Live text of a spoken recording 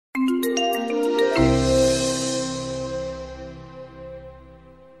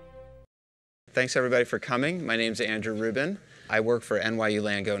Thanks everybody for coming. My name's Andrew Rubin. I work for NYU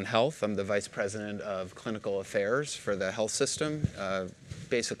Langone Health. I'm the Vice President of Clinical Affairs for the health system.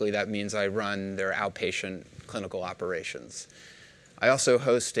 Basically, that means I run their outpatient clinical operations. I also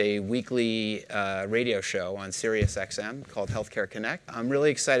host a weekly radio show on Sirius XM called Healthcare Connect. I'm really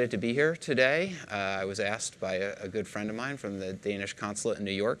excited to be here today. I was asked by a good friend of mine from the Danish consulate in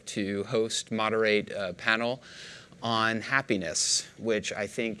New York to moderate a panel on happiness, which I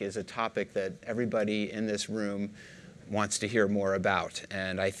think is a topic that everybody in this room wants to hear more about.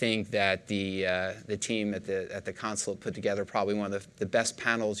 And I think that the team at the consulate put together probably one of the best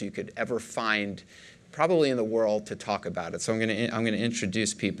panels you could ever find probably in the world to talk about it. So I'm going to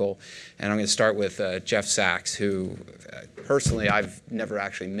introduce people, and I'm going to start with Jeff Sachs, who personally I've never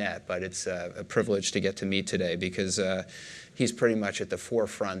actually met, but it's a privilege to get to meet today because he's pretty much at the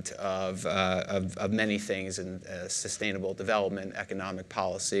forefront of many things in sustainable development, economic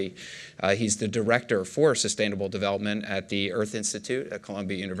policy. He's the director for sustainable development at the Earth Institute at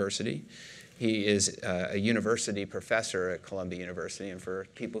Columbia University. He is a university professor at Columbia University, and for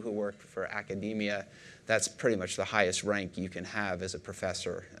people who work for academia, that's pretty much the highest rank you can have as a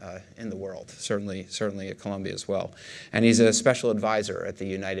professor in the world, certainly at Columbia as well. And he's a special advisor at the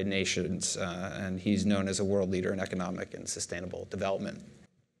United Nations, and he's known as a world leader in economic and sustainable development.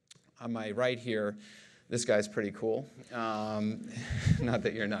 On my right here, this guy's pretty cool. Not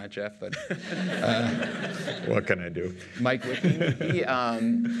that you're not, Jeff, but what can I do? Mike Wicking.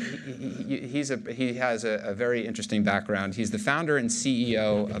 He has a very interesting background. He's the founder and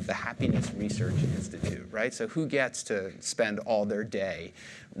CEO of the Happiness Research Institute, right? So who gets to spend all their day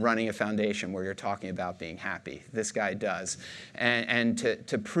running a foundation where you're talking about being happy? This guy does. And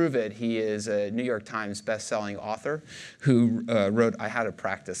to prove it, he is a New York Times best-selling author who wrote, I had to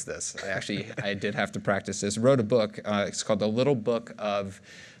practice this. I did have to practice this. Wrote a book. It's called The Little Book of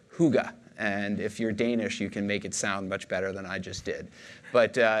Hygge. And if you're Danish, you can make it sound much better than I just did.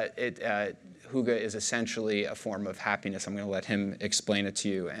 But hygge is essentially a form of happiness. I'm going to let him explain it to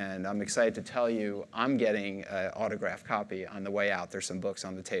you. And I'm excited to tell you I'm getting an autographed copy on the way out. There's some books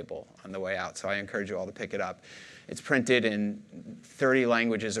on the table on the way out. So I encourage you all to pick it up. It's printed in 30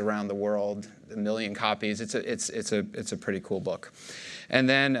 languages around the world, 1 million copies. It's a pretty cool book. And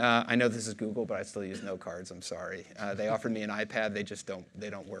then I know this is Google, but I still use note cards. I'm sorry. They offered me an iPad. They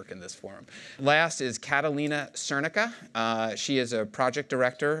don't work in this form. Last is Catalina Cernica. She is a project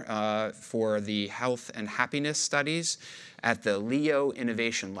director for the health and happiness studies at the Leo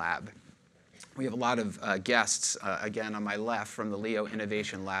Innovation Lab. We have a lot of guests, again, on my left from the Leo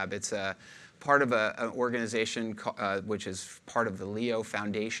Innovation Lab. It's part of an organization which is part of the Leo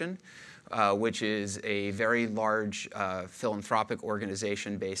Foundation, which is a very large philanthropic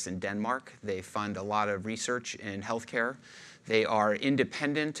organization based in Denmark. They fund a lot of research in healthcare. They are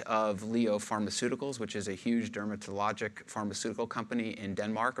independent of Leo Pharmaceuticals, which is a huge dermatologic pharmaceutical company in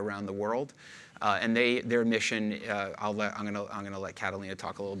Denmark around the world. And their mission, I'm going to let Catalina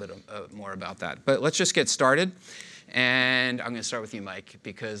talk a little bit more about that. But let's just get started. And I'm going to start with you, Mike,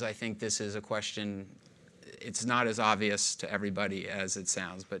 because I think this is a question, it's not as obvious to everybody as it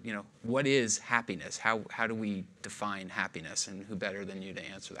sounds. But, what is happiness? How do we define happiness? And who better than you to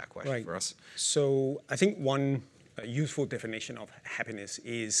answer that question for us? So I think one useful definition of happiness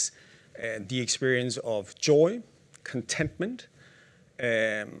is the experience of joy, contentment,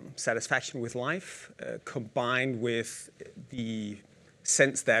 satisfaction with life, combined with the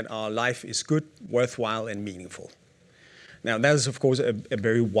sense that our life is good, worthwhile, and meaningful. Now, that is, of course, a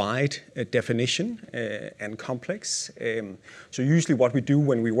very wide definition and complex. So usually what we do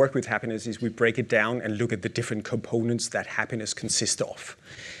when we work with happiness is we break it down and look at the different components that happiness consists of.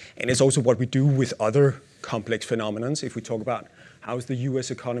 And it's also what we do with other complex phenomena. If we talk about how's the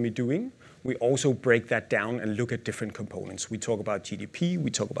US economy doing, we also break that down and look at different components. We talk about GDP,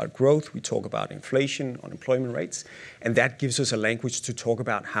 we talk about growth, we talk about inflation, unemployment rates, and that gives us a language to talk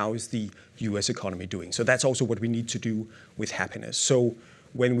about how is the US economy doing. So that's also what we need to do with happiness. So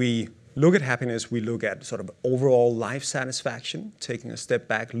when we look at happiness, we look at sort of overall life satisfaction, taking a step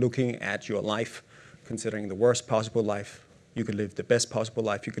back, looking at your life, considering the worst possible life you could live, the best possible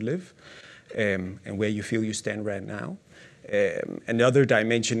life you could live, and where you feel you stand right now. Another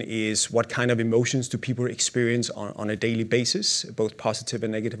dimension is what kind of emotions do people experience on a daily basis, both positive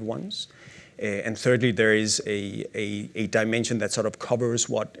and negative ones. And thirdly, there is a dimension that sort of covers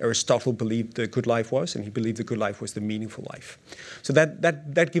what Aristotle believed the good life was, and he believed the good life was the meaningful life. So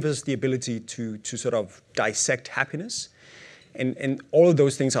that gives us the ability to sort of dissect happiness. And all of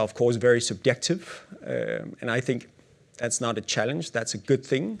those things are, of course, very subjective. And I think That's not a challenge. That's a good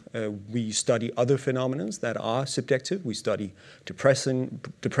thing. We study other phenomena that are subjective. We study depression,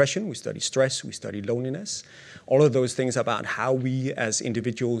 we study stress, we study loneliness. All of those things about how we as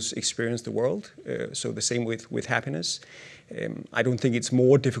individuals experience the world. So the same with happiness. I don't think it's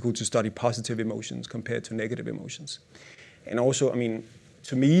more difficult to study positive emotions compared to negative emotions. And also, I mean,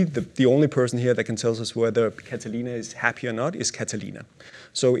 to me, the only person here that can tell us whether Catalina is happy or not is Catalina.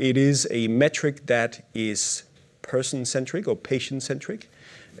 So it is a metric that is person-centric or patient-centric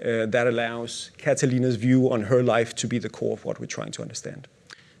that allows Catalina's view on her life to be the core of what we're trying to understand.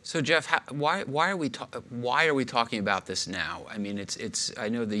 So Jeff, why are we talking about this now? I mean, I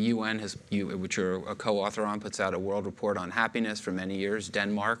know the UN which you're a co-author on, puts out a world report on happiness for many years.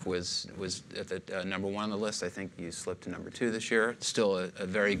 Denmark was at the #1 on the list. I think you slipped to #2 this year. Still a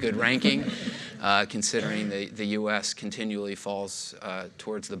very good ranking, considering the U.S. continually falls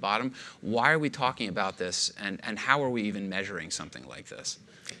towards the bottom. Why are we talking about this, and how are we even measuring something like this?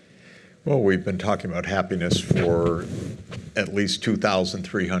 Well, we've been talking about happiness for at least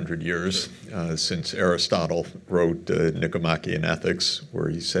 2,300 years, since Aristotle wrote Nicomachean Ethics, where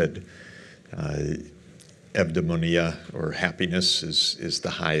he said eudaimonia, or happiness, is the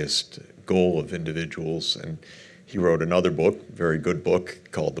highest goal of individuals. And he wrote another book, very good book,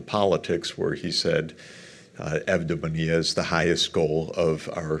 called The Politics, where he said eudaimonia is the highest goal of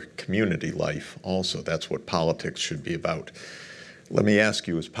our community life also. That's what politics should be about. Let me ask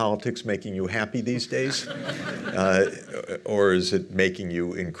you, is politics making you happy these days? Or is it making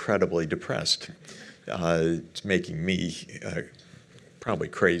you incredibly depressed? It's making me probably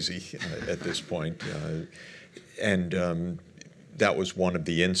crazy at this point. That was one of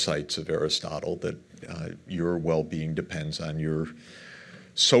the insights of Aristotle, that your well-being depends on your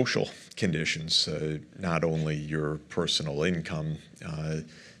social conditions, not only your personal income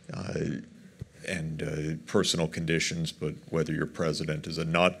and personal conditions, but whether your president is a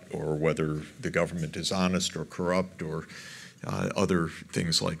nut or whether the government is honest or corrupt or other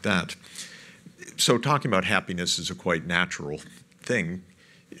things like that. So talking about happiness is a quite natural thing,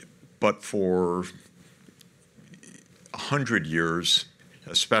 but for 100 years,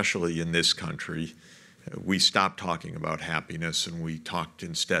 especially in this country, we stopped talking about happiness and we talked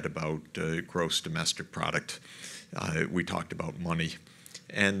instead about gross domestic product. We talked about money.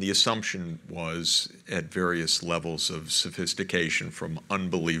 And the assumption was, at various levels of sophistication, from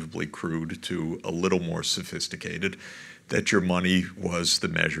unbelievably crude to a little more sophisticated, that your money was the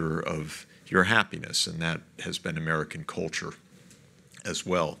measure of your happiness. And that has been American culture as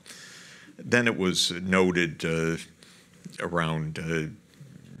well. Then it was noted around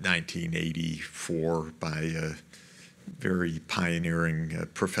 1984 by a very pioneering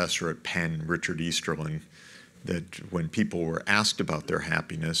professor at Penn, Richard Easterlin, that when people were asked about their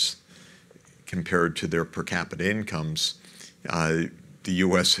happiness compared to their per capita incomes, the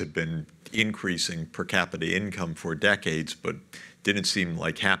U.S. had been increasing per capita income for decades, but didn't seem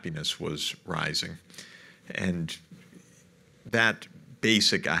like happiness was rising. And that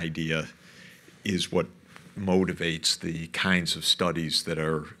basic idea is what motivates the kinds of studies that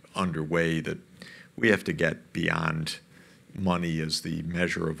are underway, that we have to get beyond money as the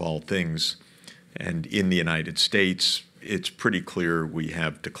measure of all things. And in the United States, it's pretty clear we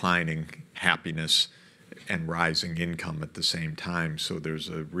have declining happiness and rising income at the same time. So there's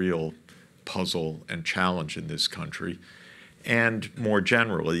a real puzzle and challenge in this country. And more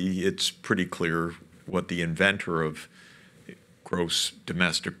generally, it's pretty clear what the inventor of gross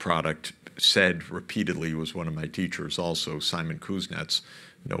domestic product said repeatedly, was one of my teachers also, Simon Kuznets,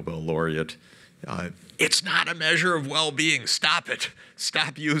 Nobel laureate. It's not a measure of well-being. Stop it.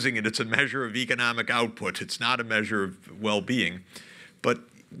 Stop using it. It's a measure of economic output. It's not a measure of well-being. But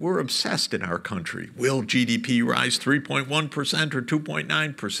we're obsessed in our country. Will GDP rise 3.1% or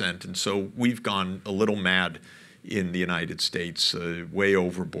 2.9%? And so we've gone a little mad in the United States, way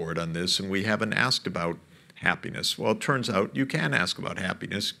overboard on this, and we haven't asked about happiness. Well, it turns out you can ask about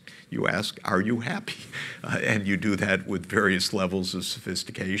happiness. You ask, are you happy? And you do that with various levels of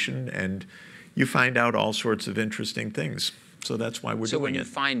sophistication, and you find out all sorts of interesting things. So that's why we're doing it. So when you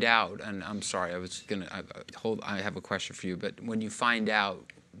find out, and I'm sorry, I have a question for you, but when you find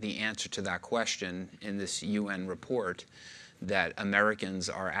out the answer to that question in this UN report, that Americans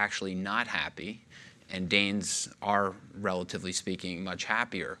are actually not happy, and Danes are, relatively speaking, much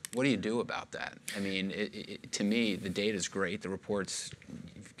happier, what do you do about that? I mean, to me, the data is great, the report's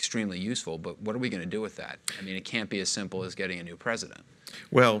extremely useful, but what are we going to do with that? I mean, it can't be as simple as getting a new president.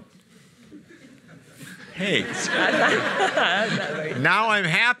 Well, hey, now I'm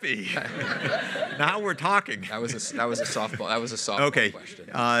happy. Now we're talking. That was a softball. That was a softball okay. question.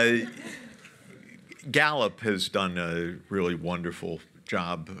 Gallup has done a really wonderful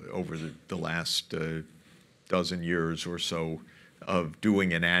job over the last dozen years or so of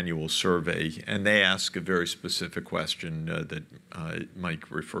doing an annual survey, and they ask a very specific question that Mike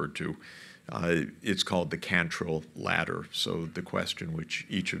referred to. It's called the Cantrell ladder. So the question which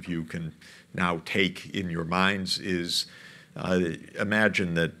each of you can now take in your minds is,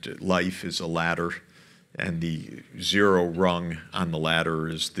 imagine that life is a ladder, and the 0 rung on the ladder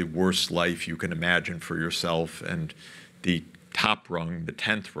is the worst life you can imagine for yourself, and the top rung, the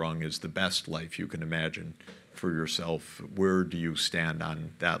 10th rung, is the best life you can imagine for yourself. Where do you stand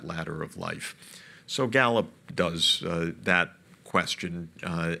on that ladder of life? So Gallup does that question,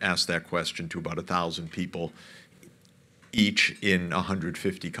 ask that question to about 1,000 people, each in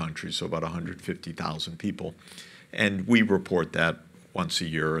 150 countries, so about 150,000 people. And we report that once a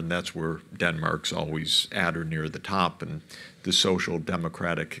year, and that's where Denmark's always at or near the top, and the social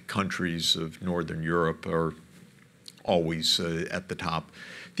democratic countries of Northern Europe are always at the top.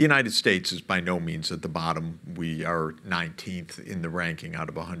 The United States is by no means at the bottom. We are 19th in the ranking out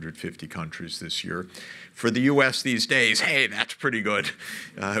of 150 countries this year. For the US these days, hey, that's pretty good.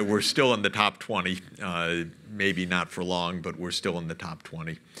 We're still in the top 20. Maybe not for long, but we're still in the top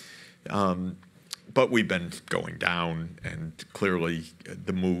 20. But we've been going down, and clearly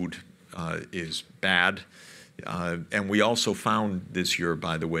the mood is bad. And we also found this year,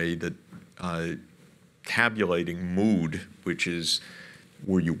 by the way, that tabulating mood, which is,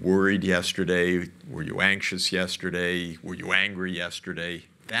 were you worried yesterday? Were you anxious yesterday? Were you angry yesterday?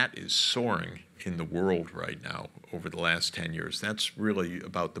 That is soaring in the world right now over the last 10 years. That's really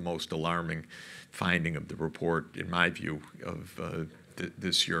about the most alarming finding of the report, in my view, of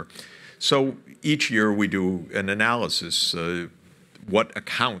this year. So each year we do an analysis. What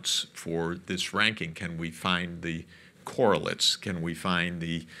accounts for this ranking? Can we find the correlates? Can we find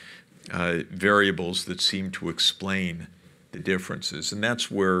the variables that seem to explain the differences? And that's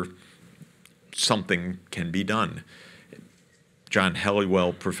where something can be done. John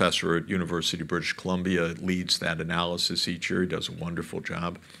Helliwell, professor at University of British Columbia, leads that analysis each year. He does a wonderful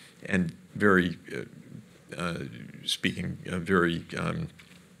job. And very, speaking very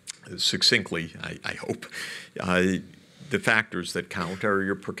succinctly, I hope, the factors that count are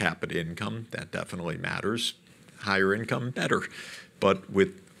your per capita income. That definitely matters. Higher income, better. But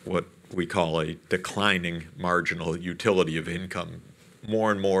with what we call a declining marginal utility of income,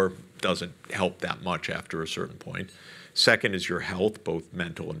 more and more doesn't help that much after a certain point. Second is your health, both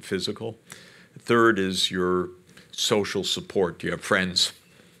mental and physical. Third is your social support. Do you have friends?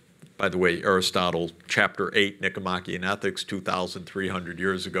 By the way, Aristotle, chapter 8, Nicomachean Ethics, 2,300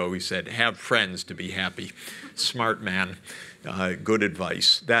 years ago, he said, have friends to be happy. Smart man, good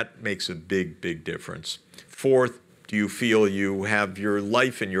advice. That makes a big, big difference. Fourth, do you feel you have your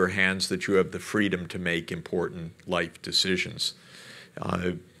life in your hands, that you have the freedom to make important life decisions?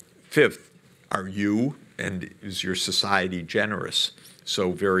 Fifth, are you and is your society generous?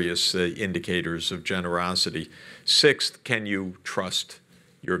 So various indicators of generosity. Sixth, can you trust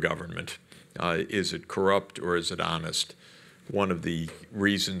your government? Is it corrupt or is it honest? One of the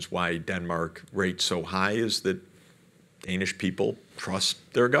reasons why Denmark rates so high is that Danish people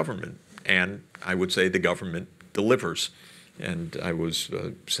trust their government, and I would say the government delivers. And I was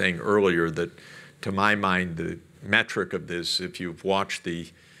saying earlier that, to my mind, the metric of this, if you've watched the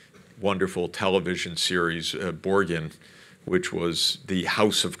wonderful television series Borgen, which was the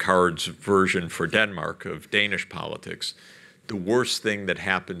House of Cards version for Denmark of Danish politics, the worst thing that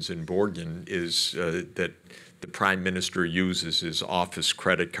happens in Borgen is that the prime minister uses his office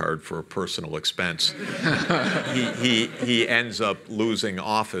credit card for a personal expense. he ends up losing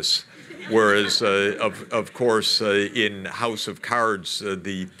office. Whereas, of course, in House of Cards,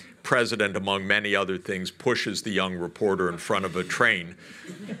 the president, among many other things, pushes the young reporter in front of a train,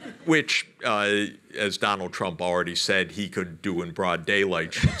 which, as Donald Trump already said, he could do in broad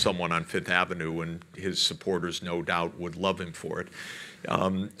daylight, shoot someone on Fifth Avenue, and his supporters, no doubt, would love him for it.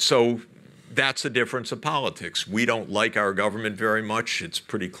 So that's the difference of politics. We don't like our government very much. It's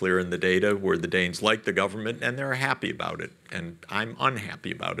pretty clear in the data where the Danes like the government and they're happy about it, and I'm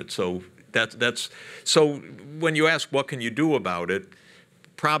unhappy about it. So so when you ask what can you do about it,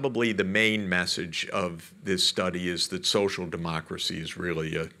 probably the main message of this study is that social democracy is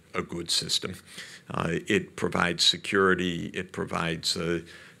really a good system. It provides security, it provides a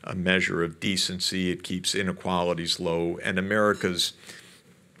measure of decency, it keeps inequalities low, and America's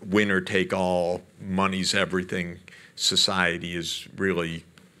winner-take-all, money's everything society is really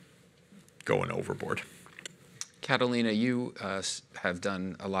going overboard. Catalina, you have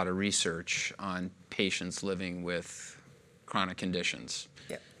done a lot of research on patients living with chronic conditions.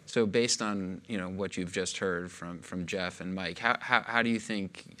 Yep. So based on what you've just heard from Jeff and Mike, how do you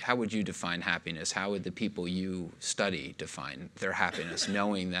think, how would you define happiness? How would the people you study define their happiness,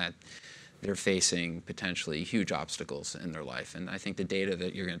 knowing that they're facing potentially huge obstacles in their life? And I think the data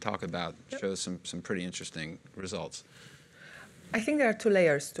that you're going to talk about shows some pretty interesting results. I think there are two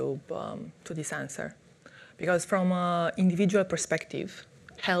layers to this answer. Because from an individual perspective,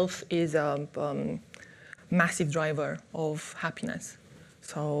 health is a massive driver of happiness.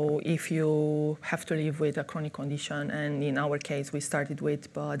 So if you have to live with a chronic condition, and in our case, we started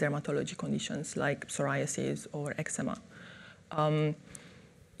with dermatology conditions like psoriasis or eczema,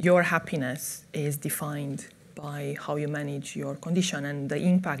 your happiness is defined by how you manage your condition and the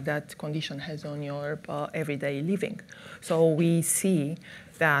impact that condition has on your everyday living. So we see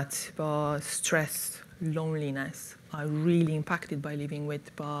that stress, loneliness are really impacted by living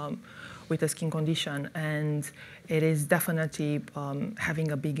with a skin condition, and it is definitely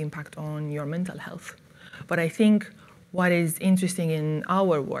having a big impact on your mental health. But I think what is interesting in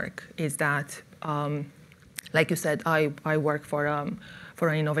our work is that, like you said, I work for an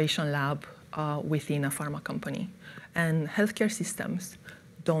innovation lab within a pharma company, and healthcare systems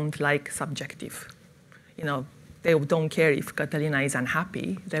don't like subjective. They don't care if Catalina is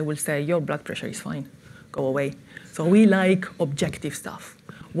unhappy. They will say, your blood pressure is fine, go away. So we like objective stuff.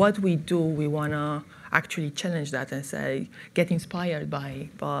 What we do, we want to actually challenge that and say, get inspired by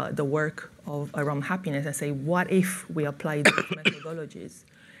the work around happiness and say, what if we apply those methodologies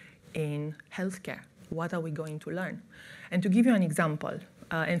in healthcare? What are we going to learn? And to give you an example,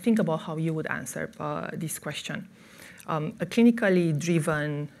 and think about how you would answer this question. A clinically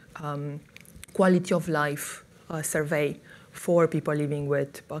driven quality of life survey for people living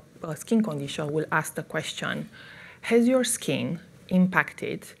with a skin condition will ask the question, has your skin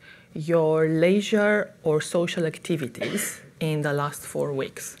impacted your leisure or social activities in the last 4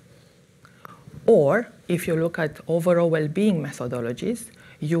 weeks? Or if you look at overall well-being methodologies,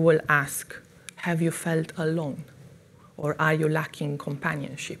 you will ask, have you felt alone? Or are you lacking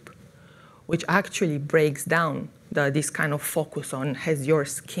companionship? Which actually breaks down this kind of focus on has your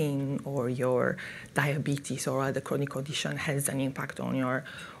skin or your diabetes or other chronic condition has an impact on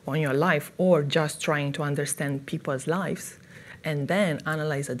your life, or just trying to understand people's lives and then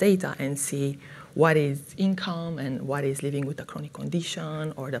analyze the data and see what is income and what is living with a chronic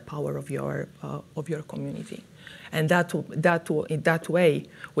condition or the power of your community. And that way,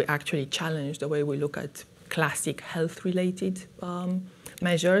 we actually challenge the way we look at classic health-related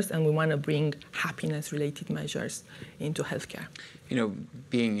measures, and we want to bring happiness-related measures into healthcare.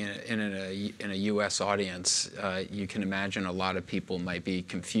 Being in a U.S. audience, you can imagine a lot of people might be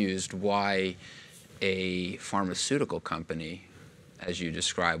confused why a pharmaceutical company, as you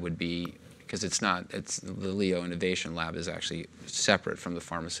described, would be, because the Leo Innovation Lab is actually separate from the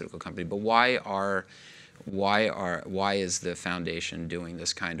pharmaceutical company, but why is the foundation doing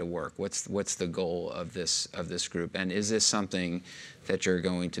this kind of work? What's the goal of this group? And is this something that you're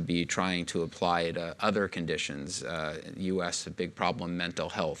going to be trying to apply to other conditions? U.S., a big problem, mental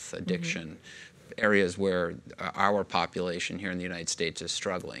health, addiction, areas where our population here in the United States is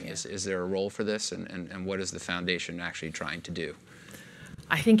struggling. Yeah. Is there a role for this, and what is the foundation actually trying to do?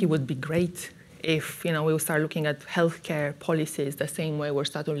 I think it would be great if we will start looking at healthcare policies the same way we're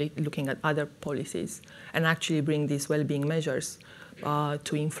starting looking at other policies, and actually bring these well-being measures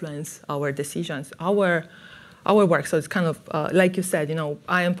to influence our decisions. Our work, so it's kind of, like you said,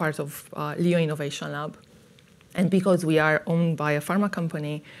 I am part of Leo Innovation Lab, and because we are owned by a pharma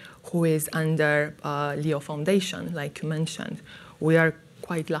company who is under Leo Foundation, like you mentioned, we are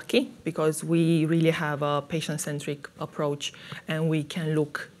quite lucky because we really have a patient-centric approach, and we can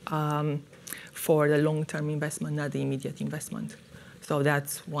look for the long-term investment, not the immediate investment. So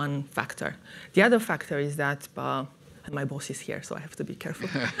that's one factor. The other factor is that, and my boss is here, so I have to be careful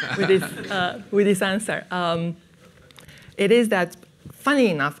with this answer. It is that, funny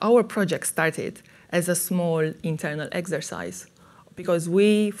enough, our project started as a small internal exercise because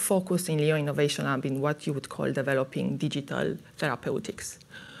we focus in Leo Innovation Lab in what you would call developing digital therapeutics.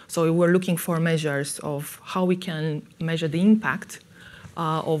 So we were looking for measures of how we can measure the impact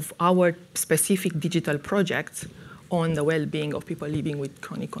of our specific digital projects on the well-being of people living with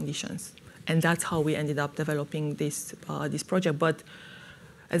chronic conditions. And that's how we ended up developing this project. But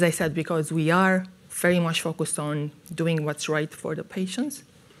as I said, because we are very much focused on doing what's right for the patients,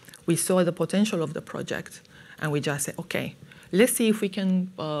 we saw the potential of the project, and we just said, okay, let's see if we can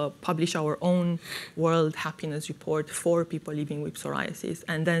publish our own World Happiness Report for people living with psoriasis,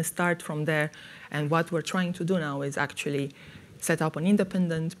 and then start from there. And what we're trying to do now is actually set up an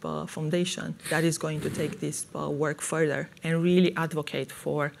independent foundation that is going to take this work further and really advocate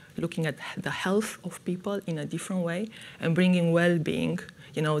for looking at the health of people in a different way and bringing well-being,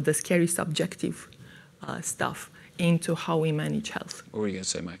 the scary subjective stuff into how we manage health. What were you going to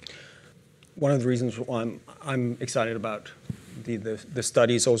say, Mike? One of the reasons why I'm excited about the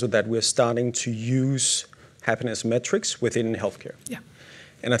study is also that we're starting to use happiness metrics within healthcare. Yeah.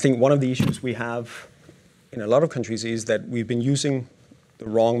 And I think one of the issues we have in a lot of countries is that we've been using the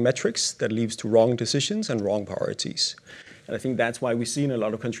wrong metrics that leads to wrong decisions and wrong priorities. And I think that's why we see in a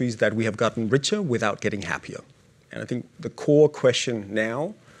lot of countries that we have gotten richer without getting happier. And I think the core question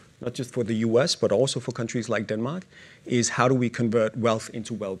now, not just for the US, but also for countries like Denmark, is how do we convert wealth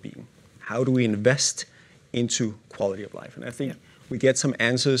into well-being? How do we invest into quality of life? And I think we get some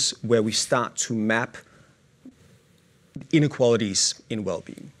answers where we start to map inequalities in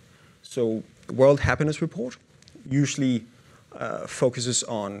well-being. So the World Happiness Report usually focuses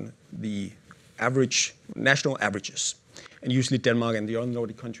on the national averages. And usually Denmark and the other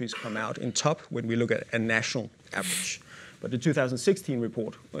Nordic countries come out in top when we look at a national average. But the 2016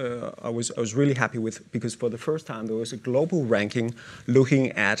 report, I was really happy with, because for the first time there was a global ranking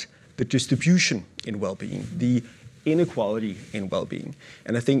looking at the distribution in well-being, the inequality in well-being.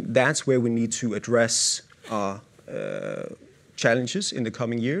 And I think that's where we need to address our challenges in the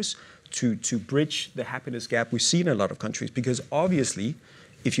coming years to bridge the happiness gap we see in a lot of countries. Because obviously,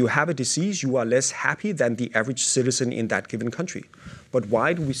 if you have a disease, you are less happy than the average citizen in that given country. But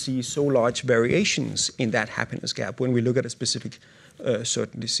why do we see so large variations in that happiness gap when we look at a specific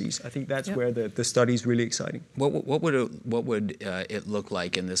certain disease? I think that's where the study is really exciting. What would it look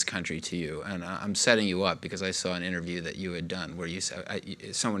like in this country to you? And I'm setting you up because I saw an interview that you had done where you said,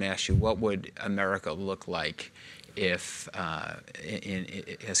 someone asked you, what would America look like if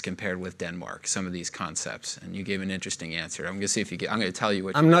as compared with Denmark, some of these concepts, and you gave an interesting answer. I'm going to see if you get. I'm going to tell you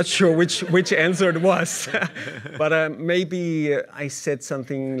what. I'm not sure which answer it was, but maybe I said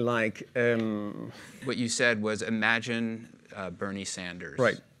something like. What you said was, imagine Bernie Sanders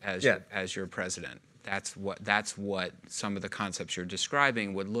as your president. That's what some of the concepts you're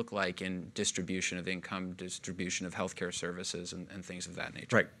describing would look like in distribution of income, distribution of healthcare services, and things of that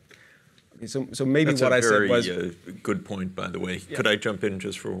nature. Right. So maybe That's what I said was a good point, by the way. Could I jump in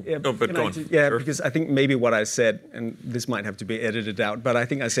just for? Yeah, no, but go on. Sure. Because I think maybe what I said, and this might have to be edited out, but I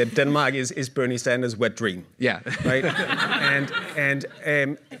think I said Denmark is Bernie Sanders' wet dream. Yeah. Right.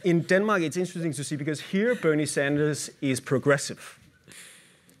 and in Denmark, it's interesting to see because here Bernie Sanders is progressive.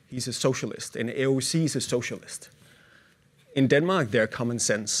 He's a socialist, and AOC is a socialist. In Denmark, they're common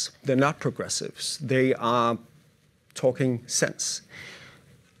sense. They're not progressives. They are talking sense.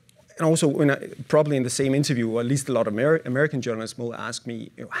 And also, probably in the same interview, or at least a lot of American journalists will ask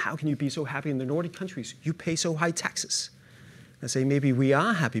me, how can you be so happy in the Nordic countries? You pay so high taxes. I say, maybe we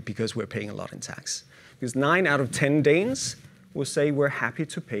are happy because we're paying a lot in tax. Because 9 out of 10 Danes will say we're happy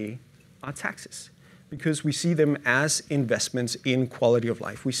to pay our taxes because we see them as investments in quality of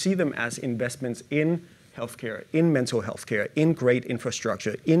life. We see them as investments in healthcare, in mental health care, in great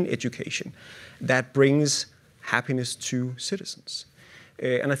infrastructure, in education that brings happiness to citizens.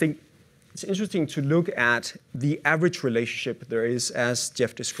 And I think it's interesting to look at the average relationship there is, as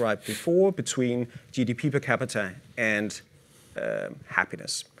Jeff described before, between GDP per capita and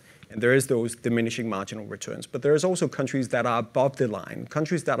happiness. And there is those diminishing marginal returns. But there is also countries that are above the line,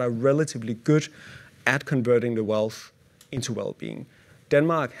 countries that are relatively good at converting the wealth into well-being.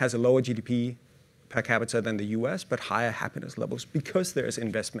 Denmark has a lower GDP per capita than the US, but higher happiness levels because there is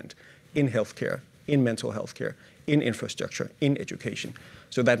investment in healthcare, in mental health care, in infrastructure, in education.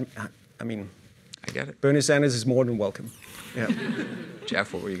 So that, I mean, I get it. Bernie Sanders is more than welcome. Yeah.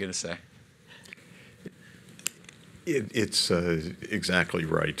 Jeff, what were you going to say? It's exactly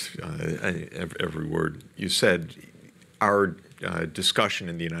right, every word you said. Our discussion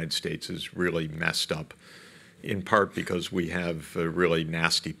in the United States is really messed up, in part because we have really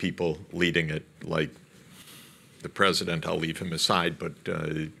nasty people leading it, like the president, I'll leave him aside, but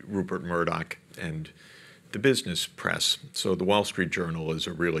Rupert Murdoch and the business press. So the Wall Street Journal is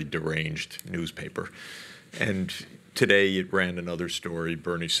a really deranged newspaper. And today it ran another story,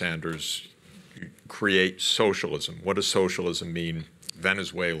 Bernie Sanders create socialism. What does socialism mean?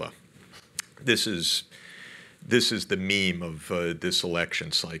 Venezuela. This is the meme of this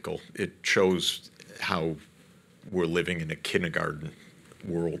election cycle. It shows how we're living in a kindergarten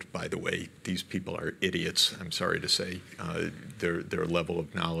world, by the way. These people are idiots, I'm sorry to say. Their level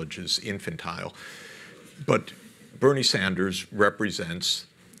of knowledge is infantile. But Bernie Sanders represents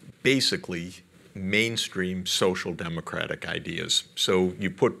basically mainstream social democratic ideas. So you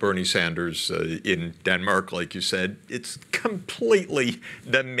put Bernie Sanders in Denmark, like you said, it's completely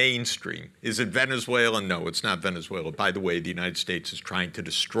the mainstream. Is it Venezuela? No, it's not Venezuela. By the way, the United States is trying to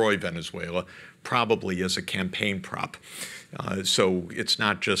destroy Venezuela, probably as a campaign prop. So it's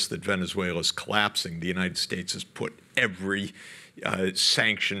not just that Venezuela is collapsing. The United States has put every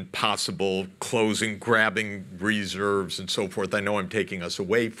sanction possible, closing, grabbing reserves, and so forth. I know I'm taking us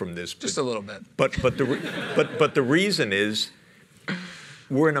away from this. Just a little bit. But the reason is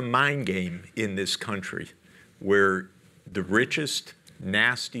we're in a mind game in this country where the richest,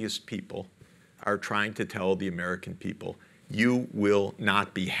 nastiest people are trying to tell the American people, you will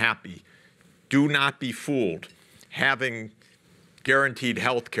not be happy. Do not be fooled. Having guaranteed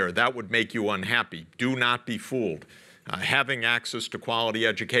health care, that would make you unhappy. Do not be fooled. Having access to quality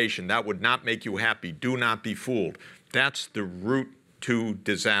education, that would not make you happy. Do not be fooled. That's the route to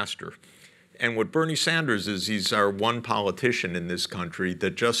disaster. And what Bernie Sanders is, he's our one politician in this country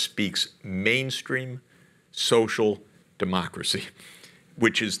that just speaks mainstream social democracy,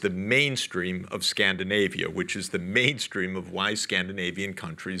 which is the mainstream of Scandinavia, which is the mainstream of why Scandinavian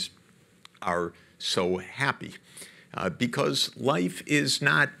countries are so happy. Because life is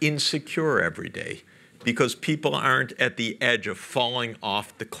not insecure every day, because people aren't at the edge of falling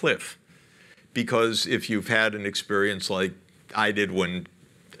off the cliff. Because if you've had an experience like I did when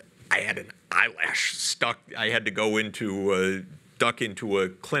I had an eyelash stuck, I had to go into duck into a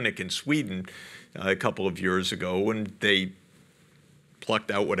clinic in Sweden a couple of years ago, and they plucked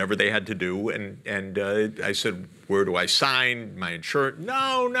out whatever they had to do, and I said, where do I sign? My insurance?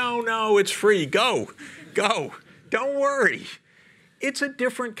 No, it's free. Go. Don't worry. It's a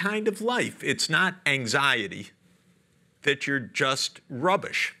different kind of life. It's not anxiety that you're just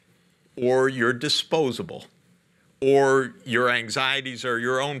rubbish, or you're disposable, or your anxieties are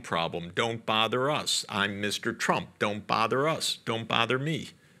your own problem. Don't bother us. I'm Mr. Trump. Don't bother us. Don't bother me.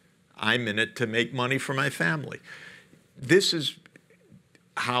 I'm in it to make money for my family. This is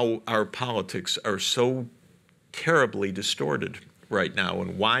how our politics are so terribly distorted right now,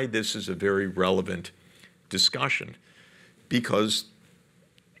 and why this is a very relevant discussion. Because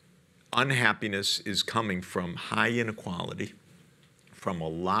unhappiness is coming from high inequality, from a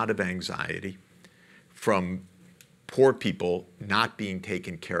lot of anxiety, from poor people not being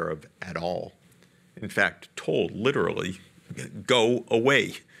taken care of at all. In fact, told literally, go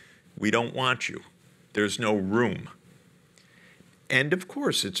away. We don't want you. There's no room. And of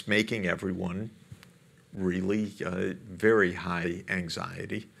course, it's making everyone really very high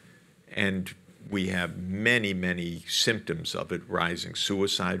anxiety. And we have many, many symptoms of it: rising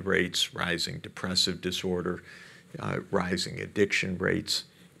suicide rates, rising depressive disorder, rising addiction rates.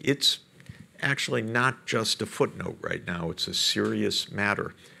 It's actually not just a footnote right now. It's a serious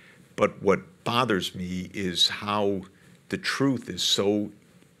matter. But what bothers me is how the truth is so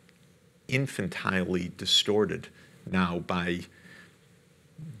infantilely distorted now by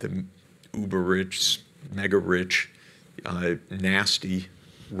the uber-rich, mega-rich, nasty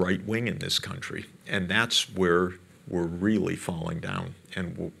right wing in this country. And that's where we're really falling down,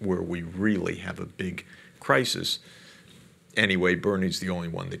 and where we really have a big crisis. Anyway, Bernie's the only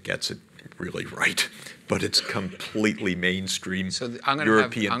one that gets it really right, but it's completely mainstream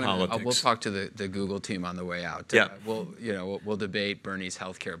European politics. We'll talk to the Google team on the way out. Yeah. We'll debate Bernie's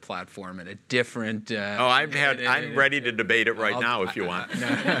healthcare platform in a different. I'm ready to debate it right now if you want.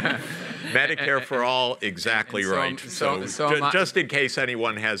 Medicare for all, exactly right. So just in case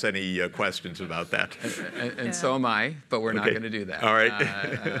anyone has any questions about that. And so am I, but we're not going to do that. All right.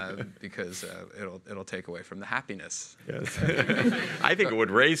 Because it'll take away from the happiness. Yes. I think it would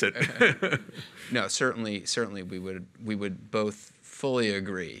raise it. No, certainly we would both fully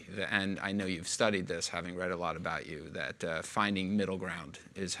agree, and I know you've studied this, having read a lot about you, that finding middle ground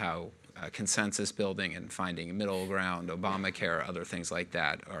is how consensus building and finding middle ground, Obamacare, other things like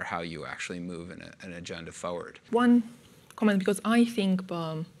that, are how you actually move an agenda forward. One comment, because I think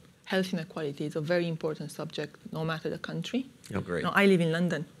health inequality is a very important subject, no matter the country. Oh, great. I live in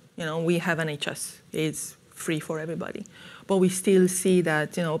London. We have NHS. It's free for everybody. But we still see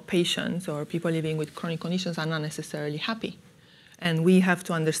that patients or people living with chronic conditions are not necessarily happy. And we have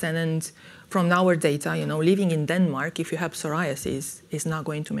to understand, and from our data, living in Denmark, if you have psoriasis, is not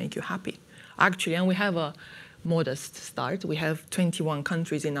going to make you happy. Actually, and we have a modest start. We have 21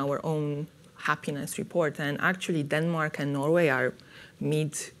 countries in our own happiness report, and actually Denmark and Norway are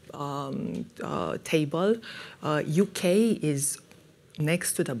mid-table. UK is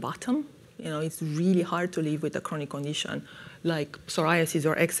next to the bottom. It's really hard to live with a chronic condition like psoriasis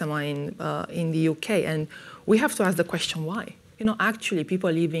or eczema in the UK. And we have to ask the question, why? Actually, people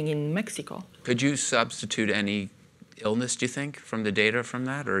living in Mexico. Could you substitute any illness, do you think, from the data from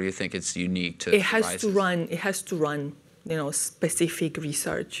that? Or do you think it's unique to It has to run specific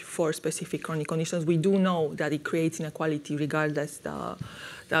research for specific chronic conditions. We do know that it creates inequality regardless the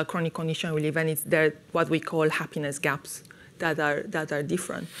chronic condition we live in. It's there what we call happiness gaps that are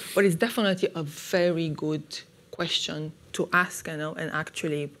different. But it's definitely a very good question to ask, and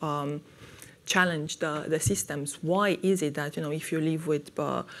actually challenge the systems. Why is it that if you live with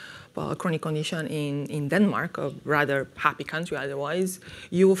a chronic condition in Denmark, a rather happy country otherwise,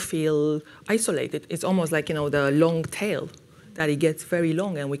 you feel isolated? It's almost like the long tail, that it gets very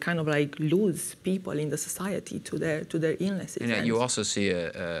long, and we kind of like lose people in the society to their illnesses. And you also see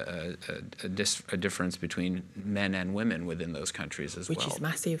a difference between men and women within those countries as well. Which is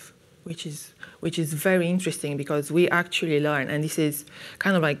massive. Which is very interesting, because we actually learn, and this is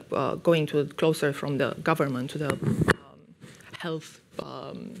kind of like going closer from the government to the health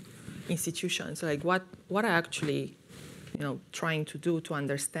institutions. So like what I actually trying to do to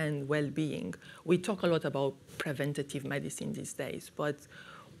understand well-being. We talk a lot about preventative medicine these days, but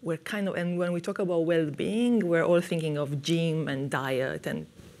and when we talk about well-being, we're all thinking of gym and diet and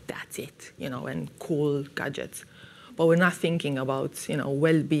that's it, and cool gadgets. But we're not thinking about,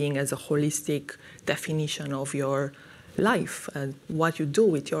 well-being as a holistic definition of your life, and what you do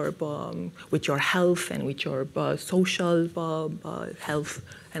with your health and with your social health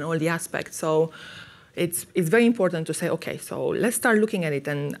and all the aspects. So it's very important to say, okay, so let's start looking at it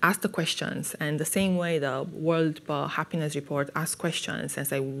and ask the questions. And the same way the World Happiness Report asks questions and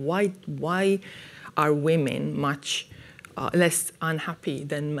say, why are women much less unhappy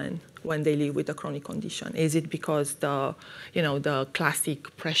than men when they live with a chronic condition? Is it because the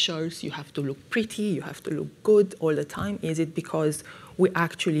classic pressures, you have to look pretty, you have to look good all the time? Is it because we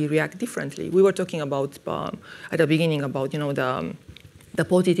actually react differently? We were talking about at the beginning about the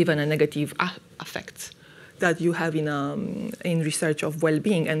positive and the negative effects that you have in research of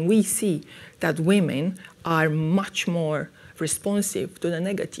well-being, and we see that women are much more responsive to the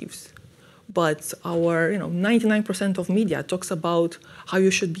negatives. But our 99% of media talks about how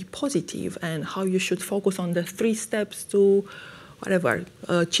you should be positive and how you should focus on the 3 steps to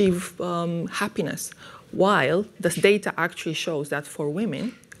achieve happiness. While this data actually shows that for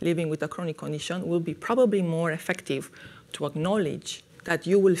women living with a chronic condition will be probably more effective to acknowledge that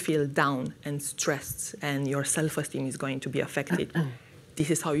you will feel down and stressed and your self-esteem is going to be affected. This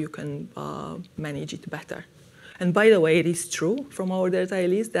is how you can manage it better. And by the way, it is true from our data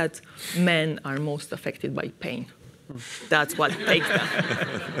release that men are most affected by pain. That's what takes them.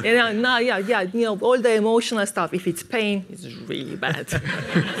 All the emotional stuff, if it's pain, it's really bad.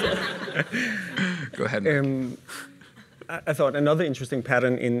 Go ahead. I thought another interesting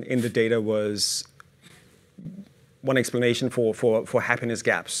pattern in the data was one explanation for happiness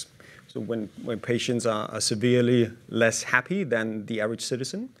gaps. So when patients are severely less happy than the average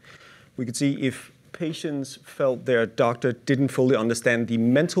citizen, we could see if patients felt their doctor didn't fully understand the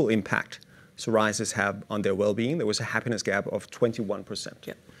mental impact psoriasis have on their well-being, there was a happiness gap of 21%.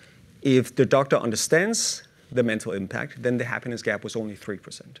 Yeah. If the doctor understands the mental impact, then the happiness gap was only 3%.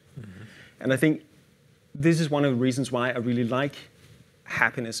 Mm-hmm. And I think this is one of the reasons why I really like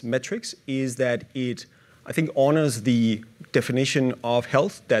happiness metrics, is that it, I think, honors the definition of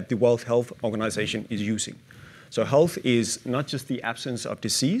health that the World Health Organization is using. So health is not just the absence of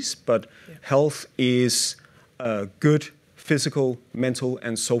disease, but health is good physical, mental,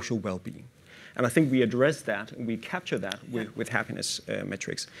 and social well-being. And I think we address that and we capture that with happiness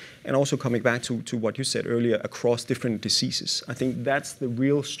metrics. And also coming back to what you said earlier, across different diseases. I think that's the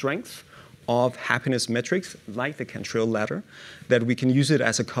real strength of happiness metrics, like the Cantrell ladder, that we can use it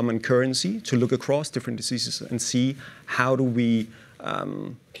as a common currency to look across different diseases and see how do we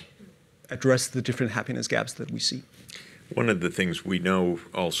address the different happiness gaps that we see. One of the things we know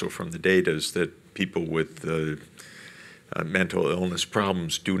also from the data is that people with mental illness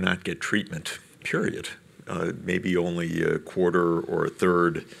problems do not get treatment, period. Maybe only a quarter or a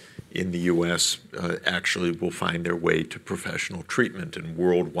third in the U.S. Actually will find their way to professional treatment, and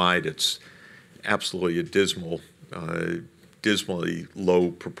worldwide it's absolutely a dismally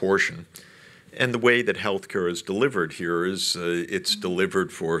low proportion. And the way that healthcare is delivered here is it's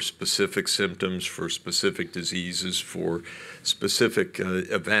delivered for specific symptoms, for specific diseases, for specific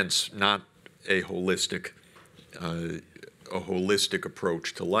events, not a holistic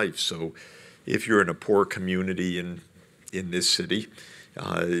approach to life. So if you're in a poor community in this city,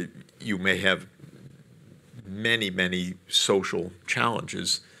 you may have many, many social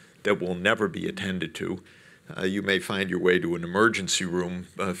challenges that will never be attended to. You may find your way to an emergency room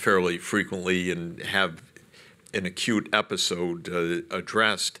fairly frequently and have an acute episode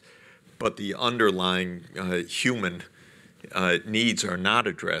addressed, but the underlying human needs are not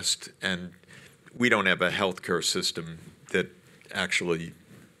addressed, and we don't have a healthcare system that actually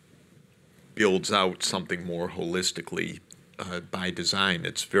builds out something more holistically by design.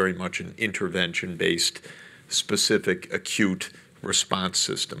 It's very much an intervention-based, specific, acute response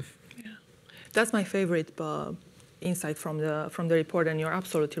system. Yeah, that's my favorite insight from the report, and you're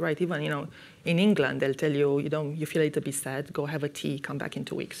absolutely right. Even in England, they'll tell you you feel a little bit sad, go have a tea, come back in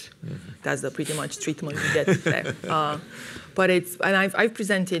 2 weeks. Mm-hmm. That's the pretty much treatment you get there. But I've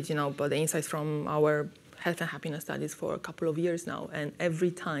presented but the insights from our health and happiness studies for a couple of years now, and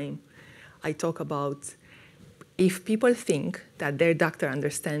every time I talk about, if people think that their doctor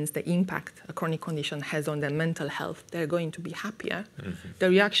understands the impact a chronic condition has on their mental health, they're going to be happier. Mm-hmm. The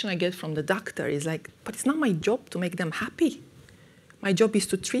reaction I get from the doctor is like, but it's not my job to make them happy. My job is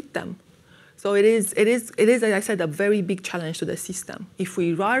to treat them. So it is, as I said, a very big challenge to the system. If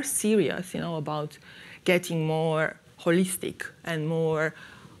we are serious, about getting more holistic and more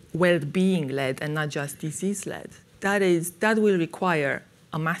well-being led and not just disease led, that will require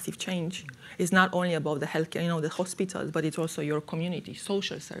a massive change. It's not only about the healthcare, the hospitals, but it's also your community,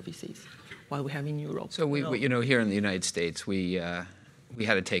 social services, what we have in Europe. So we here in the United States, we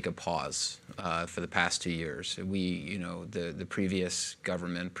had to take a pause for the past 2 years. The previous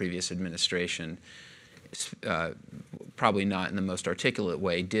government, previous administration, probably not in the most articulate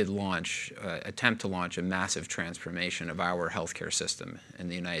way, did attempt to launch a massive transformation of our healthcare system in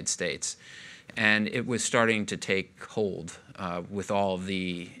the United States. And it was starting to take hold with all of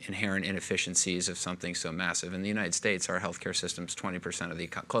the inherent inefficiencies of something so massive. In the United States, our healthcare system is close to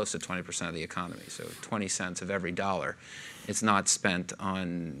 20% of the economy. So 20 cents of every dollar, it's not spent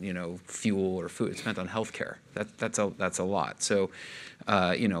on fuel or food. It's spent on healthcare. That's a lot. So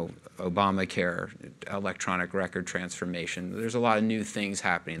Obamacare, electronic record transformation. There's a lot of new things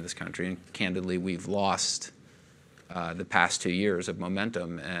happening in this country, and candidly, we've lost the past 2 years of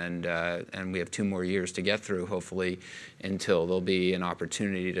momentum, and we have 2 more years to get through, hopefully, until there'll be an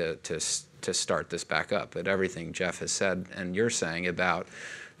opportunity to start this back up. But everything Jeff has said and you're saying about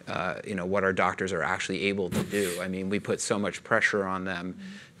what our doctors are actually able to do. I mean, we put so much pressure on them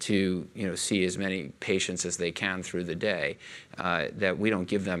to see as many patients as they can through the day that we don't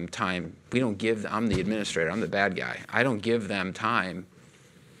give them time. I'm the administrator. I'm the bad guy. I don't give them time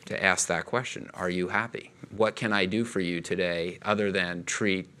to ask that question. Are you happy? What can I do for you today other than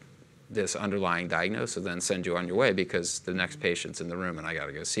treat this underlying diagnosis and then send you on your way because the next patient's in the room and I got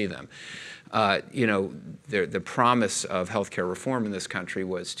to go see them? The promise of healthcare reform in this country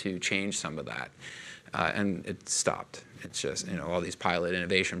was to change some of that, and it stopped. It's just, all these pilot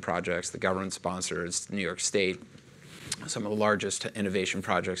innovation projects, the government sponsors, New York State. Some of the largest innovation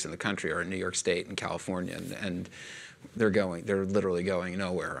projects in the country are in New York State and California, and they're literally going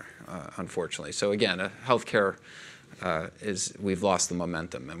nowhere, unfortunately. So again, healthcare we've lost the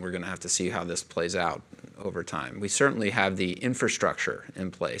momentum, and we're going to have to see how this plays out over time. We certainly have the infrastructure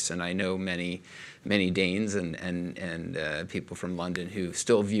in place, and I know many Danes and people from London who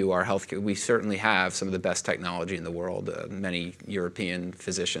still view our healthcare. We certainly have some of the best technology in the world. Many European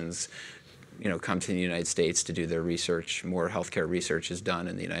physicians come to the United States to do their research. More healthcare research is done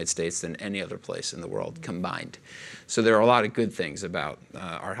in the United States than any other place in the world combined. So there are a lot of good things about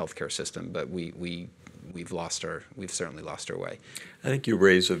our healthcare system, but we've certainly lost our way. I think you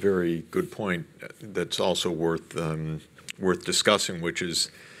raise a very good point that's also worth discussing, which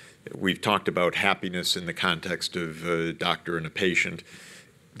is we've talked about happiness in the context of a doctor and a patient.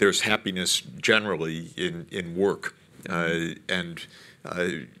 There's happiness generally in work, and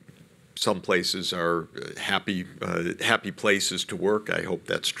some places are happy places to work. I hope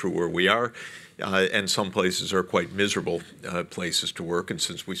that's true where we are. And some places are quite miserable places to work. And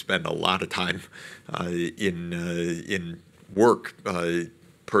since we spend a lot of time in work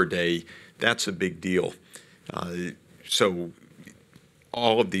per day, that's a big deal. So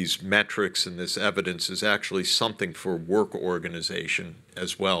all of these metrics and this evidence is actually something for work organization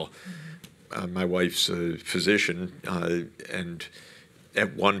as well. My wife's a physician, and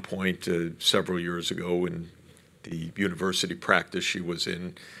at one point several years ago in the university practice she was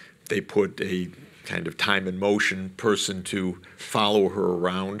in, they put a kind of time and motion person to follow her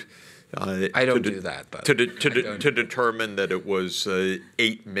around. I don't do that, but to determine that it was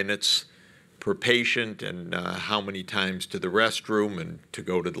 8 minutes per patient and how many times to the restroom and to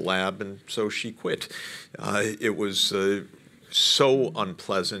go to the lab, and so she quit. It was so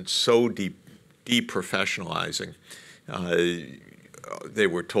unpleasant, so deprofessionalizing. They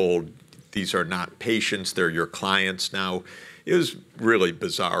were told, these are not patients, they're your clients now. It was really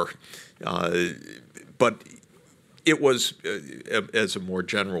bizarre. But it was, as a more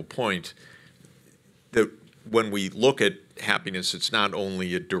general point, that when we look at happiness, it's not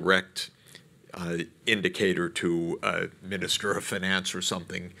only a direct indicator to a minister of finance or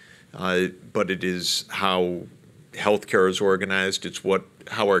something, but it is how healthcare is organized. It's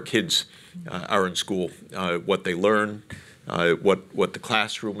how our kids are in school, what they learn, what the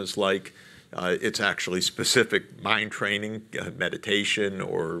classroom is like. It's actually specific mind training, meditation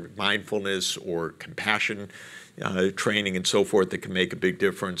or mindfulness or compassion training and so forth that can make a big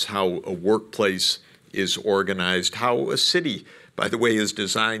difference. How a workplace is organized, how a city, by the way, is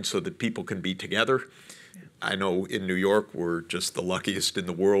designed so that people can be together. I know in New York, we're just the luckiest in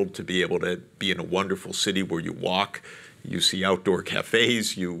the world to be able to be in a wonderful city where you walk, you see outdoor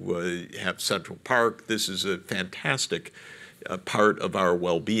cafes, you have Central Park. This is a fantastic part of our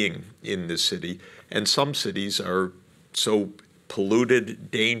well-being in this city. And some cities are so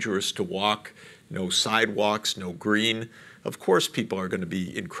polluted, dangerous to walk, no sidewalks, no green. Of course, people are going to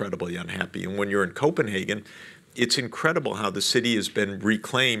be incredibly unhappy. And when you're in Copenhagen, it's incredible how the city has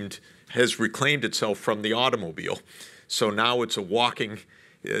reclaimed itself from the automobile. So now it's walking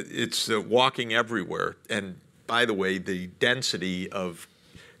everywhere. And by the way, the density of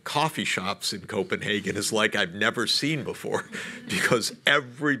coffee shops in Copenhagen is like I've never seen before, because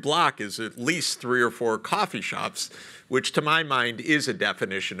every block is at least 3 or 4 coffee shops, which to my mind is a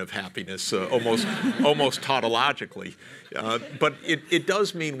definition of happiness, almost tautologically. But it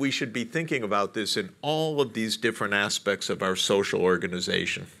does mean we should be thinking about this in all of these different aspects of our social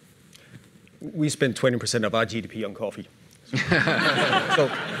organization. We spend 20% of our GDP on coffee.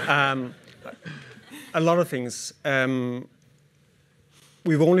 So a lot of things.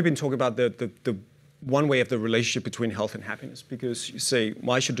 We've only been talking about the one way of the relationship between health and happiness, because you say,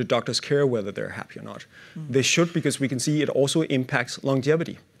 why should the doctors care whether they're happy or not? They should, because we can see it also impacts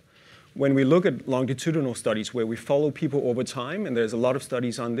longevity. When we look at longitudinal studies where we follow people over time, and there's a lot of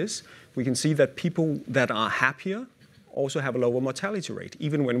studies on this, we can see that people that are happier also have a lower mortality rate,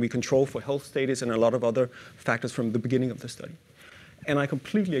 even when we control for health status and a lot of other factors from the beginning of the study. And I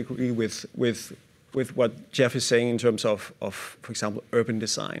completely agree with what Jeff is saying in terms of for example, urban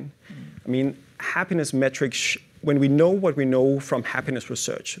design. I mean, happiness metrics, when we know what we know from happiness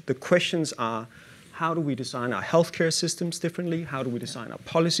research, the questions are, how do we design our healthcare systems differently? How do we design our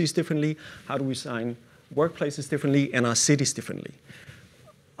policies differently? How do we design workplaces differently and our cities differently?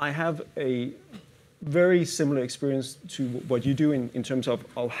 I have a very similar experience to what you do in terms of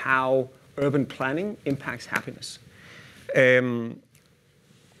how urban planning impacts happiness.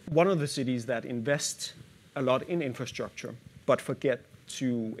 One of the cities that invest a lot in infrastructure, but forget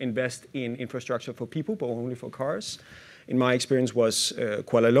to invest in infrastructure for people, but only for cars, in my experience, was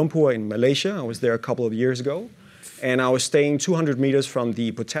Kuala Lumpur in Malaysia. I was there a couple of years ago, and I was staying 200 meters from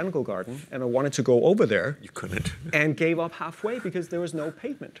the botanical garden, and I wanted to go over there. You couldn't. And gave up halfway because there was no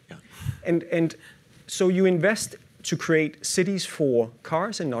pavement. Yeah. And so you invest to create cities for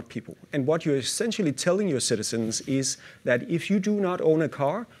cars and not people. And what you're essentially telling your citizens is that if you do not own a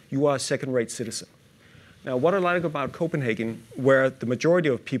car, you are a second-rate citizen. Now, what I like about Copenhagen, where the majority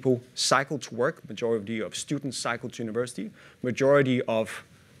of people cycle to work, majority of students cycle to university, majority of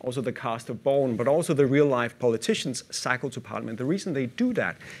also the cast of Born, but also the real-life politicians cycle to parliament. The reason they do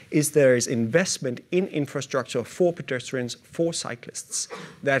that is there is investment in infrastructure for pedestrians, for cyclists,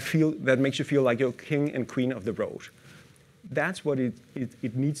 that makes you feel like you're king and queen of the road. That's what it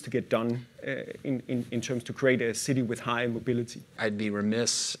needs to get done in terms to create a city with high mobility. I'd be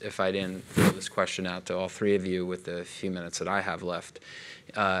remiss if I didn't throw this question out to all three of you with the few minutes that I have left.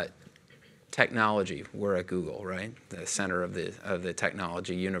 Technology, we're at Google, right? The center of the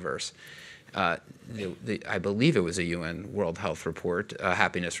technology universe. I believe it was a UN World Health Report,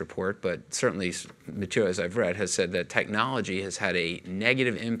 happiness report, but certainly materials I've read has said that technology has had a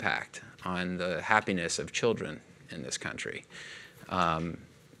negative impact on the happiness of children in this country.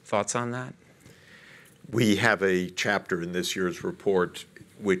 Thoughts on that? We have a chapter in this year's report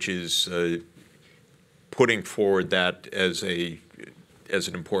which is putting forward that as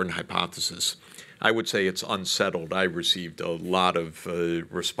an important hypothesis. I would say it's unsettled. I received a lot of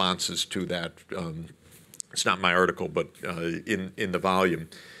responses to that. It's not my article, but in the volume.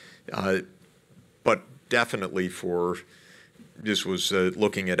 But definitely this was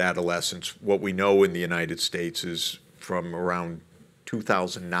looking at adolescence. What we know in the United States is from around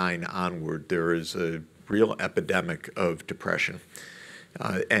 2009 onward, there is a real epidemic of depression.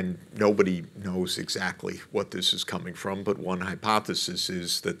 And nobody knows exactly what this is coming from, but one hypothesis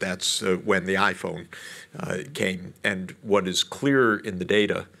is that that's when the iPhone came. And what is clear in the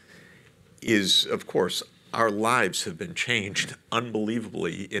data is, of course, our lives have been changed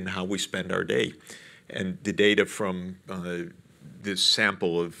unbelievably in how we spend our day. And the data from this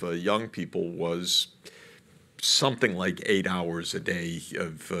sample of young people was something like 8 hours a day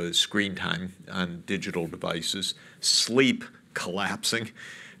of screen time on digital devices, sleep collapsing,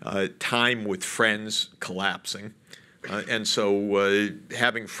 time with friends collapsing. And so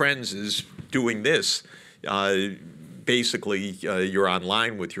having friends is doing this. Basically, you're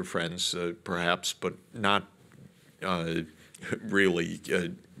online with your friends, perhaps, but not really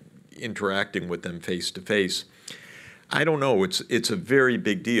interacting with them face to face. I don't know. It's a very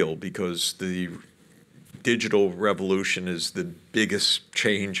big deal because the digital revolution is the biggest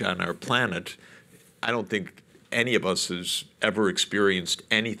change on our planet. I don't think any of us has ever experienced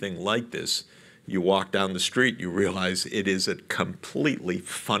anything like this. You walk down the street, you realize it is a completely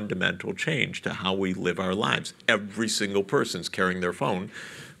fundamental change to how we live our lives. Every single person's carrying their phone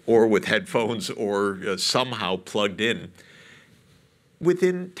or with headphones or somehow plugged in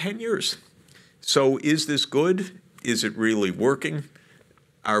within 10 years. So is this good? Is it really working?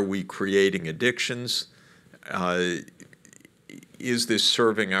 Are we creating addictions? Is this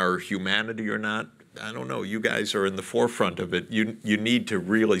serving our humanity or not? I don't know. You guys are in the forefront of it. You need to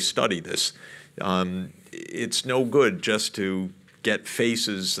really study this. It's no good just to get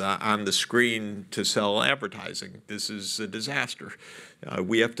faces on the screen to sell advertising. This is a disaster.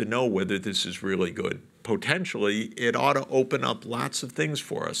 We have to know whether this is really good. Potentially, it ought to open up lots of things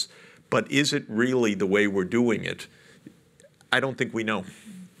for us. But is it really the way we're doing it? I don't think we know.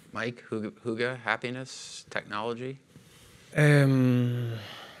 Mike, Huga, happiness, technology?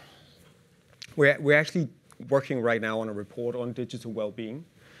 We're actually working right now on a report on digital well-being,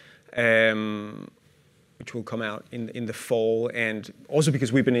 which will come out in the fall, and also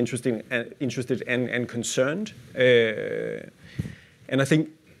because we've been interested and concerned. And I think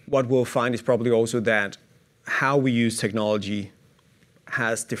what we'll find is probably also that how we use technology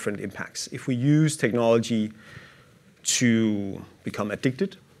has different impacts. If we use technology to become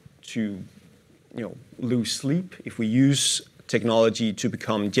addicted, to lose sleep, if we use technology to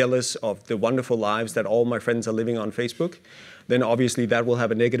become jealous of the wonderful lives that all my friends are living on Facebook, then obviously that will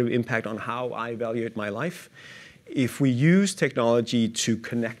have a negative impact on how I evaluate my life. If we use technology to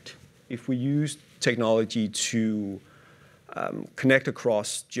connect, if we use technology to connect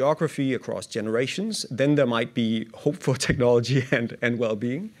across geography, across generations, then there might be hope for technology and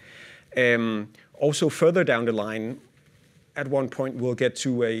well-being. Also further down the line, at one point we'll get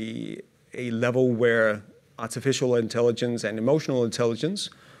to a level where artificial intelligence and emotional intelligence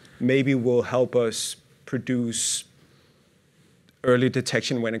maybe will help us produce early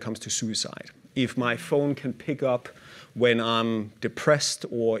detection when it comes to suicide. If my phone can pick up when I'm depressed,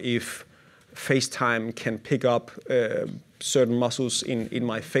 or if FaceTime can pick up certain muscles in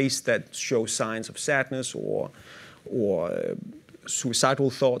my face that show signs of sadness or suicidal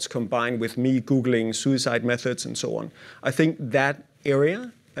thoughts combined with me Googling suicide methods and so on. I think that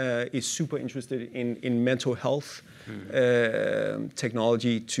area is super interested in mental health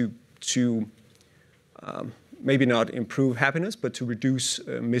technology to maybe not improve happiness, but to reduce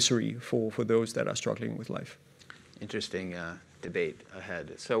misery for those that are struggling with life. Interesting debate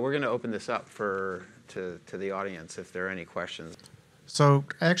ahead. So we're going to open this up to the audience if there are any questions. So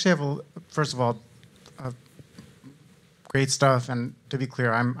I actually have, first of all, great stuff. And to be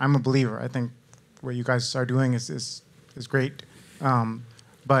clear, I'm a believer. I think what you guys are doing is great.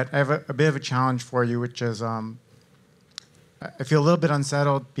 But I have a bit of a challenge for you, which is I feel a little bit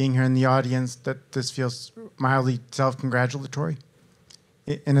unsettled being here in the audience that this feels mildly self-congratulatory.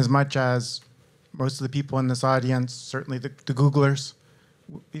 In as much as most of the people in this audience, certainly the Googlers,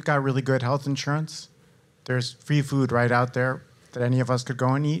 we've got really good health insurance. There's free food right out there that any of us could go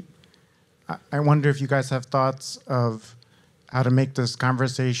and eat. I wonder if you guys have thoughts of how to make this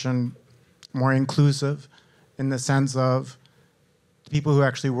conversation more inclusive in the sense of people who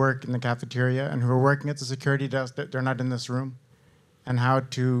actually work in the cafeteria and who are working at the security desk, that they're not in this room, and how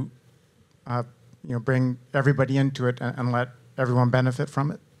to bring everybody into it and let everyone benefit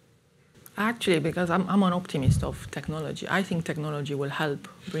from it. Actually, because I'm an optimist of technology, I think technology will help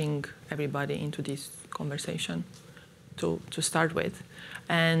bring everybody into this conversation to start with.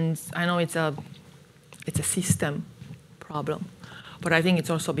 And I know it's a system problem, but I think it's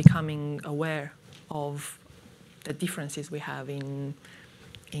also becoming aware of the differences we have in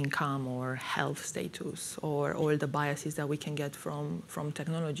income or health status or all the biases that we can get from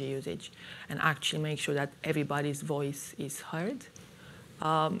technology usage, and actually make sure that everybody's voice is heard.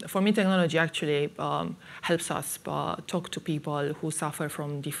 For me, technology actually helps us talk to people who suffer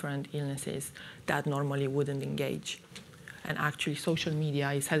from different illnesses that normally wouldn't engage. And actually, social media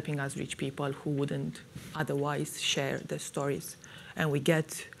is helping us reach people who wouldn't otherwise share their stories. And we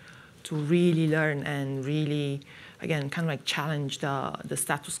get to really learn and really, again, kind of like challenge the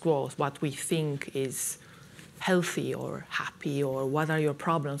status quo of what we think is healthy or happy, or what are your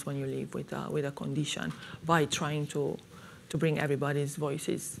problems when you live with a condition, by trying to bring everybody's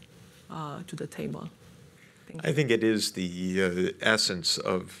voices to the table. I think it is the essence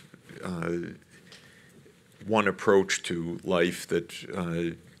of one approach to life,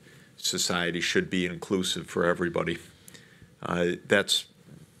 that society should be inclusive for everybody. That's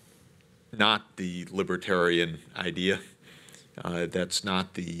not the libertarian idea. That's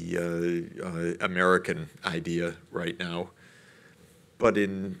not the American idea right now. But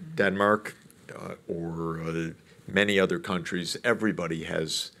in Denmark or many other countries, everybody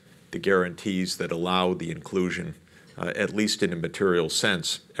has the guarantees that allow the inclusion, at least in a material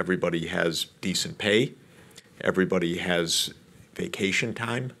sense. Everybody has decent pay. Everybody has vacation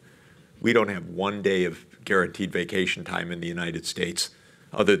time. We don't have 1 day of guaranteed vacation time in the United States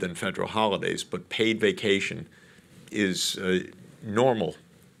other than federal holidays, but paid vacation is normal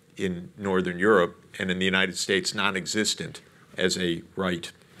in Northern Europe, and in the United States non-existent as a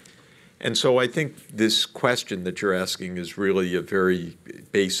right. And so I think this question that you're asking is really a very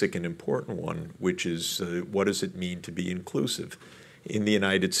basic and important one, which is what does it mean to be inclusive? In the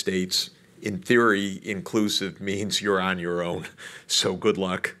United States, in theory, inclusive means you're on your own, so good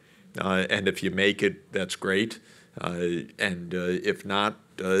luck. And if you make it, that's great. And if not,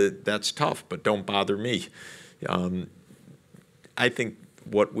 that's tough, but don't bother me. I think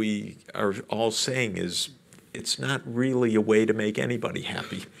what we are all saying is it's not really a way to make anybody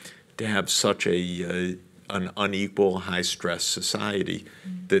happy to have such an unequal, high-stress society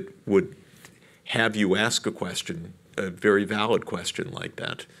that would have you ask a question, a very valid question like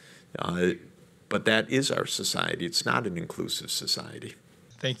that. But that is our society. It's not an inclusive society.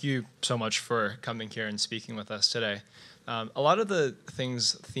 Thank you so much for coming here and speaking with us today. A lot of the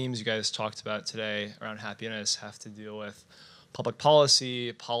themes you guys talked about today around happiness have to deal with public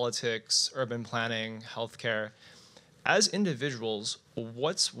policy, politics, urban planning, healthcare. As individuals,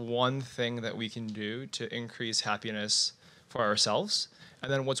 what's one thing that we can do to increase happiness for ourselves?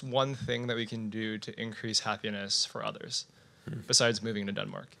 And then what's one thing that we can do to increase happiness for others, besides moving to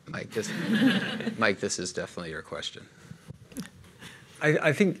Denmark? Mike, this is definitely your question.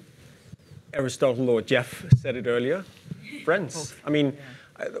 I think Aristotle or Jeff said it earlier, friends. I mean,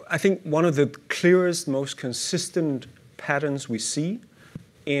 I think one of the clearest, most consistent patterns we see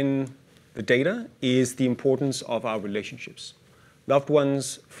in the data is the importance of our relationships. Loved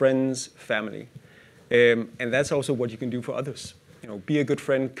ones, friends, family. And that's also what you can do for others. You know, be a good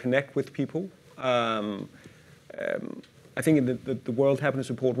friend, connect with people. I think in the World Happiness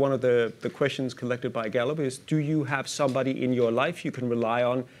Report, one of the questions collected by Gallup is, do you have somebody in your life you can rely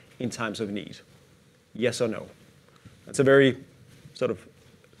on in times of need? Yes or no? That's a very sort of,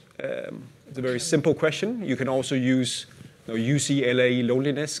 it's a very simple question. You can also use UCLA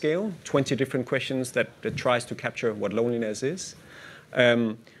loneliness scale, 20 different questions that tries to capture what loneliness is.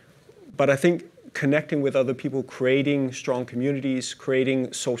 But I think connecting with other people, creating strong communities,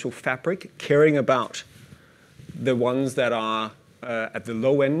 creating social fabric, caring about the ones that are at the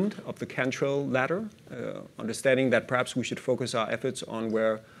low end of the Cantrell ladder, understanding that perhaps we should focus our efforts on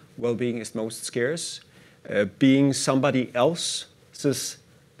where well-being is most scarce, being somebody else's,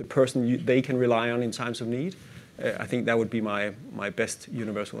 the person they can rely on in times of need. I think that would be my best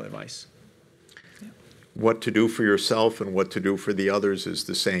universal advice. What to do for yourself and what to do for the others is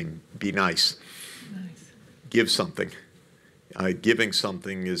the same. Be nice. Give something. Giving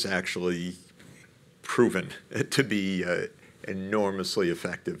something is actually proven to be enormously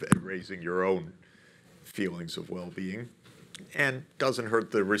effective at raising your own feelings of well-being, and doesn't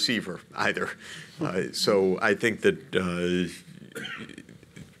hurt the receiver either. So I think that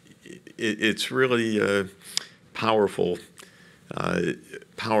it's really a powerful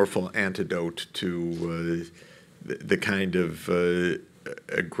antidote to the kind of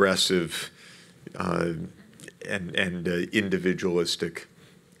aggressive and individualistic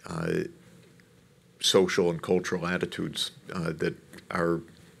social and cultural attitudes that are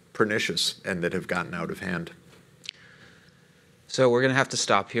pernicious and that have gotten out of hand. So we're going to have to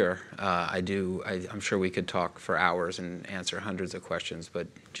stop here. I'm sure we could talk for hours and answer hundreds of questions, but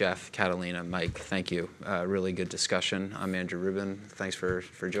Jeff, Catalina, Mike, thank you. Really good discussion. I'm Andrew Rubin. Thanks for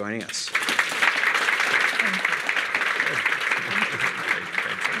joining us. Thank you.